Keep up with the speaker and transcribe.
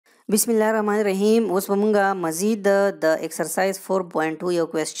बिस्मिल्लाहिर्रहमानिर्रहीम। ओस बमंगा मजीद द एक्सरसाइज 4.2 यो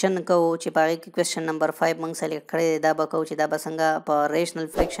क्वेश्चन को چې پاره کې क्वेश्चن नंबर 5 موږ سلیکټ کړی دا به کو چې دا به څنګه په ریشنل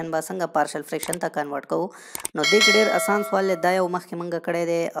فریکشن به څنګه پارشل فریکشن ته کنورټ کوو. نو دې کې ډېر آسان سوال دا یو مخکې موږ کړی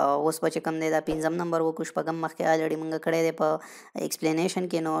دی اوس به چې کم دی دا 5م نمبر وکړو شپږم مخکې الریډي موږ کړی دی په ایکسپلینیشن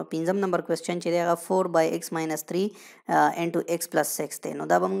کې. نو 5م نمبر क्वेश्चन چې دی هغه 4/x - 3 into x plus 6 دی.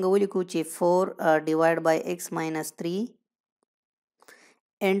 نو دا به موږ ولیکو چې 4 divided by x minus 3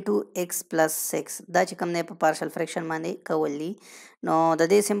 into x plus 6 دا چې کوم دی په پارشل فریکشن باندې کول دي. نو د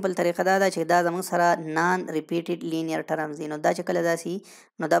دې سمپل طریقه دا ده چې دا زموږ سره نان ریپیټډ لینیر ټرمز دي. نو دا چې کله داسي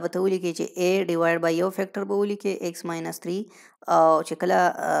نو دا به ته ولیکې چې a ډیوایډ بای یو فیکټر به ولیکې x minus 3 او چې کله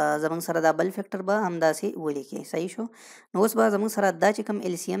زموږ سره دا بل فیکټر به همداسې ولیکې. صحیح شو. نو اوس به زموږ سره دا چې کوم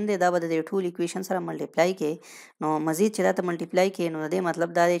LCM دی دا به د ټول ایکویشن سره ملټیپلای کې. نو مزید چې دا ته ملټیپلای کې نو د دې مطلب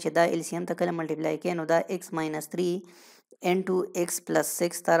دا دی چې دا LCM ته کله ملټیپلای کې نو دا x minus 3 into x plus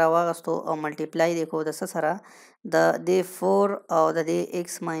 6 تا راواغستو او ملټیپلای دی کو د سره د 4 او د x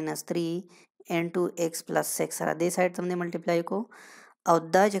minus 3 into x plus 6 سره د سایډ تم نه ملټیپلای کو او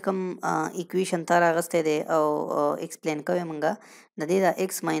دا چې کوم ایکویشن تا راغسته دی او ایکسپلین کوي مونږه د دې دا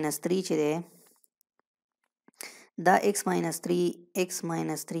x minus 3 چې دی دا x minus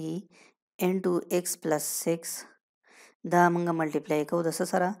 3 into x plus 6 دا مونږه ملټیپلای کو د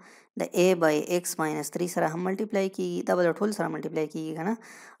سره د a by x minus 3 سره هم ملټیپلای کیږي دا به ټول سره ملټیپلای کیږي کنه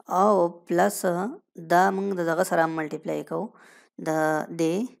او پلس دا موږ دغه سره ملټیپلای کو د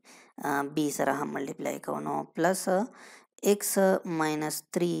b سره هم ملټیپلای کو. نو پلس x minus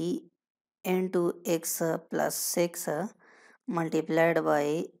 3 into x plus 6 multiplied by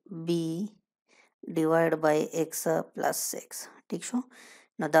b divided by x plus 6 ٹھیک شو.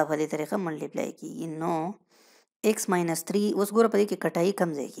 نو دا په دې طریقه ملټیپلای کیږي. نو x minus 3 اوس ګوره په دې کې کټای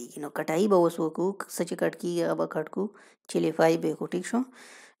کم ځای کیږي. نو کټای به اوس وکړو څه چې کټ کیږي هغه به کټ کو چلیفای به کو ټیک شو.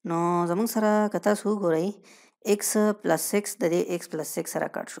 نو زموږ سره کته سو ګورئ x plus 6 د دې x plus 6 سره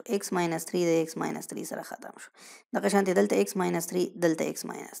کټ شو x minus 3 د x minus 3 سره ختم شو. دغه شانتي دلته x minus 3 دلته x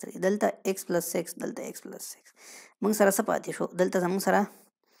minus 3 دلته x plus 6 دلته x plus 6 موږ سره څه پاتې شو دلته زموږ سره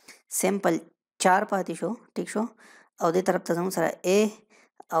سیمپل 4 پاتې شو ټیک شو او دې طرف ته زموږ سره a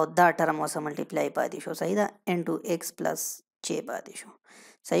او دا ټرم وسه ملټیپلای پاتې شو. صحیح ده انټو x پلس 6 پاتې شو.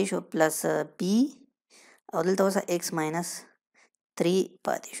 صحیح شو پلس p او دلته وسه x ماینس 3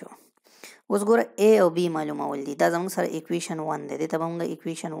 پاتې شو. اوس ګوره a او b معلومول دي دا زموږ سره ایکویشن 1 دی. دې ته موږ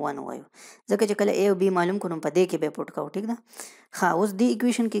ایکویشن 1 وایو ځکه چې کله a او b معلوم کړو په دې کې به پټ کاو ټیک ده. ها اوس دې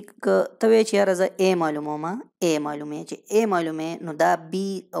ایکویشن کې ته وی چې یاره زه a معلومومه a معلومه چې a معلومه نو دا b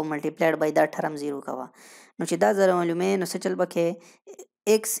او ملټیپلایډ بای دا ټرم 0 کوا. نو چې دا زره معلومه نو څه چل بکې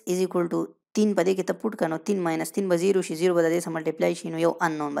x is equal to 3 په دې کې ته پټ کنو 3 minus 3 به 0 شي 0 به د دې سره ملټیپلای شي نو یو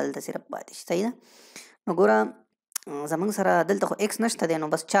اننون بل ته صرف پاتې شي. صحیح ده. نو ګوره زمونږ سره دلته خو x نشته دی نو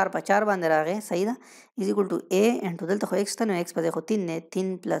بس 4 په 4 باندې راغی. صحیح ده is equal to a انټو دلته خو x ته نو x په دې خو 3 نه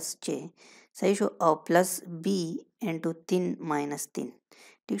 3 پلس 6 صحیح شو او پلس b انټو 3 minus 3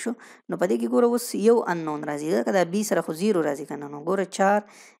 ٹھیک شو. نو په دې کې ګوره اوس یو اننون راځي کدا b سره خو 0 راځي کنه نو ګوره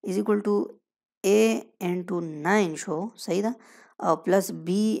 4 is equal to a انټو 9 شو. صحیح ده او پلس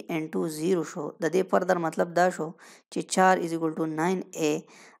b انټو 0 شو. د دې فردر مطلب دا شو چې 4 is equal to 9a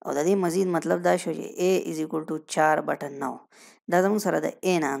او د دې مزید مطلب دا شو چې a is equal to 4 بټن 9. دا زموږ سره د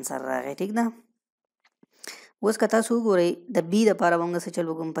a نه انسر راغی ټیک ده. اوس که تاسو وګورئ د b دپاره موږ څه چل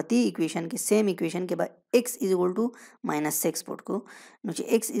وکړو په دې ایکویشن کې سیم ایکویشن کې به x is equal to minus 6 پټ کو. نو چې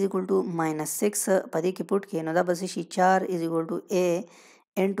x is equal to minus 6 په دې کې پټ کې نو دا به شي 4 is equal to a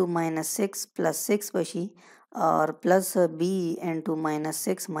انټو minus 6 plus 6 بشي और plus b into minus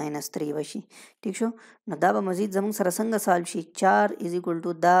 6 माइनस 3 बशी ठीक शो. नو دا به مزید زمون سره څنګه سالو شي 4 is equal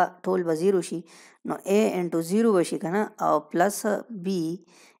to دا ټول به 0 شي نو a انټو 0 بشي کنه او پلس b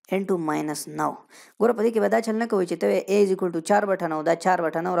انټو ماینس 9. ګوره په دې کې به دا چل نه کوي چې ته a is equal to 4 بټن او دا 4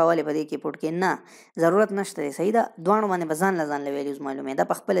 بټن او راواله په دې کې پټ کې نه ضرورت نشته. صحیح ده دوه باندې بزان لزان ویلیوز معلومه ده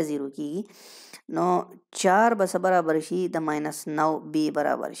په خپل 0 کیږي نو 4 به برابر شي د ماینس 9 b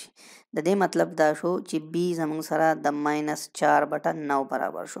برابر شي. د دې مطلب دا شو چې b زموږ سره د ماینس 4 بټن 9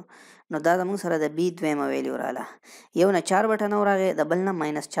 برابر شو. نو دا زموږ سره د b دویمه ویلیو رااله یو نه 4 بټن او راغی د بل نه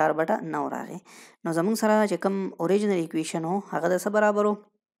ماینس 4 بټن 9 راغی. نو زموږ سره چې کوم اوریجنل ایکویشن هو هغه د څه برابر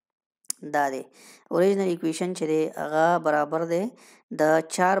دا دی اوریجنل ایکویشن چې دی هغه برابر دی د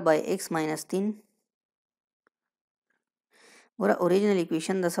 4 by x minus 3 ګوره اوریجنل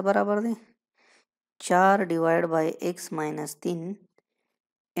ایکویشن د څه برابر دی 4 divided by x minus 3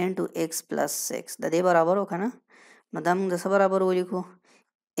 into x plus 6 د دې برابر وکنه. نو دا موږ د څه برابر ولیکو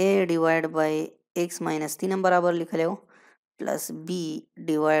a divided by x minus 3 هم برابر لیکلو plus b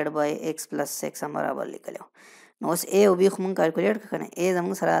divided by x plus 6 هم برابر لیکلو. نو اوس a او b خو مونږ کیلکولیټ کړو کنه a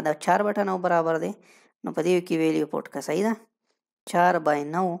زموږ سره د 4/9 برابر دی نو په دې کې ویلیو پټ کړه صحیح ده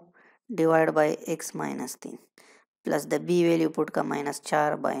 4/9 ډیوایډ بای x ماینس 3 پلس د b ویلیو پټ کړه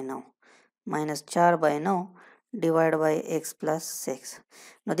 -4/9 -4/9 ډیوایډ بای x پلس 6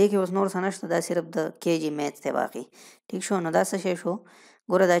 نو دې کې اوس نور څه نشته دا صرف د kg میث دی باقي ټیک شو نو دا څه شی شو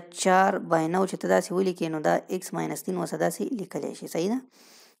ګوره دا 4/9 چې ته داسې ولیکې نو دا x ماینس 3 اوس داسې لیکلی شي صحیح ده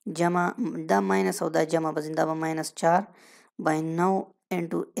جمع دا ماینس او دا جمع به دا به -4/9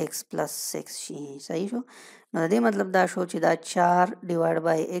 انټو x پلس 6 شي صحیح شو نو د دې مطلب دا شو چې دا 4 ډیوایډ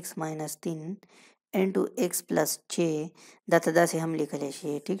بای x ماینس 3 انټو x پلس 6 دا ته داسې هم لیکلی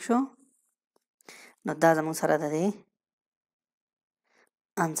شي ټیک شو نو دا زموږ سره د دې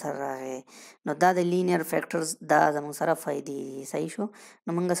انسر راغی نو دا د لینیر فیکټرز دا زموږ سره فائدې صحیح شو نو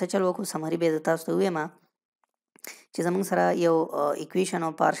موږ څه چل وکړو سمری به تاسو ته وایم چې زموږ سره یو ایکویشن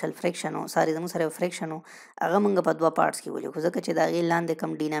او پارشل فریکشن او ساری زموږ سره یو فریکشن او هغه موږ په دوه پارټس کې ولیکو ځکه چې دا غي لاندې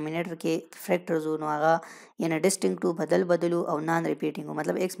کم ډینامینیټر کې فیکټرز نو هغه یعنی ډیسټینکټ بدلو او نان ریپیټینګ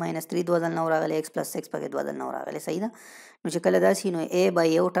مطلب x - 3 دوه ځل نو راغلی x + 6 پکې دوه ځل نو راغلی صحیح ده نو چې کله دا شي نو a by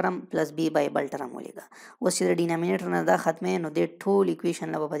یو ټرم پلس b by بل ټرم ولیکا اوس چې د ډینامینیټر نه دا ختمه نو د ټول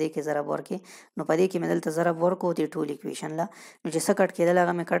ایکویشن لا په دې کې ضرب ورکې نو په دې کې مدل ته ضرب ورکو د ټول ایکویشن لا نو چې څه کټ کېدل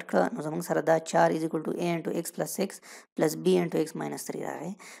هغه مې کټ کړ نو زموږ سره دا 4 = a * x + 6 plus b into x minus 3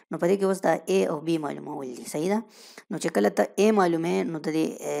 راغی نو په دې کې اوس دا a او b معلومول دي صحیح ده نو چې کله ته a معلومه نو د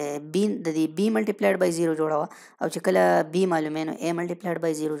دې b ملټیپلایډ بای 0 جوړاوه او چې کله b معلومه نو a ملټیپلایډ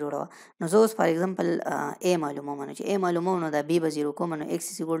بای 0 جوړاوه نو زه اوس فار ایگزامپل a معلومه نو چې a معلومه نو دا b به 0 کوم نو x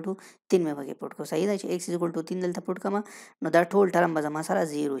 = 3 مې پکې پټ کو صحیح ده چې x = 3 دلته پټ کما نو دا ټول ټرم به زما سره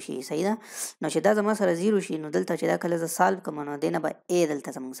 0 شي صحیح ده نو چې دا زما سره 0 شي نو دلته چې دا کله ز سالو کوم نو دینه به a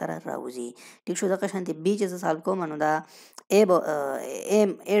دلته زما سره راوځي ټیک شو دا شانتي b چې ز سالو کوم نو دا a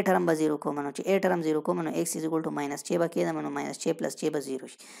ټرم به 0 کوم نو چې a ټرم 0 کوم نو x = -6 به کېده نو -6 + 6 به 0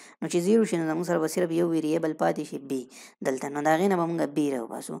 شي نو چې 0 شي نو موږ سره به صرف یو ویریبل پاتې شي b دلته نو دا غینه به موږ b راو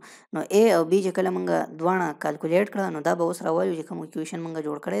باسو نو a او b چې کله موږ دواړه کیلکولیټ کړه نو دا به اوس راوایو چې کوم ایکویشن موږ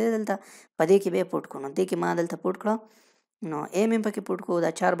جوړ کړی دلته په دې کې به پټ کو نو دې کې ما دلته پټ کړه نو a مې پکې پټ کو دا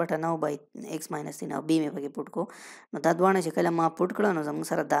 4/9 by x - 3 او b مې پکې پټ کو نو دا دوانه چې کله ما پټ کړه نو زموږ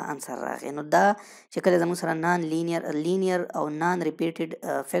سره دا انسر راغی نو دا چې کله زموږ سره نان لینیر او نان ریپیټډ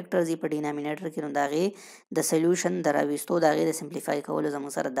فیکټرز په ډینامینیټر کې نو دا غي د سولوشن دراويستو دا غي د سمپلیفای کولو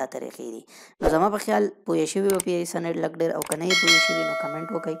زموږ سره دا طریقې دي نو زما په خیال پوه شوی او په سنټ لګ ډیر او کنه پوه شوی نو کمنټ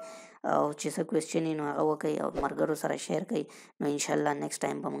وکړئ او چې څه کوېسچن نو هغه وکړئ او مرګرو سره شیر کړئ نو ان شاء الله نیکسټ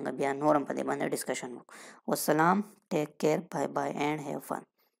ټایم به موږ بیا نورم په دې باندې ډسکشن وکړو والسلام ټیک کیر بای بای اینڈ هیو فن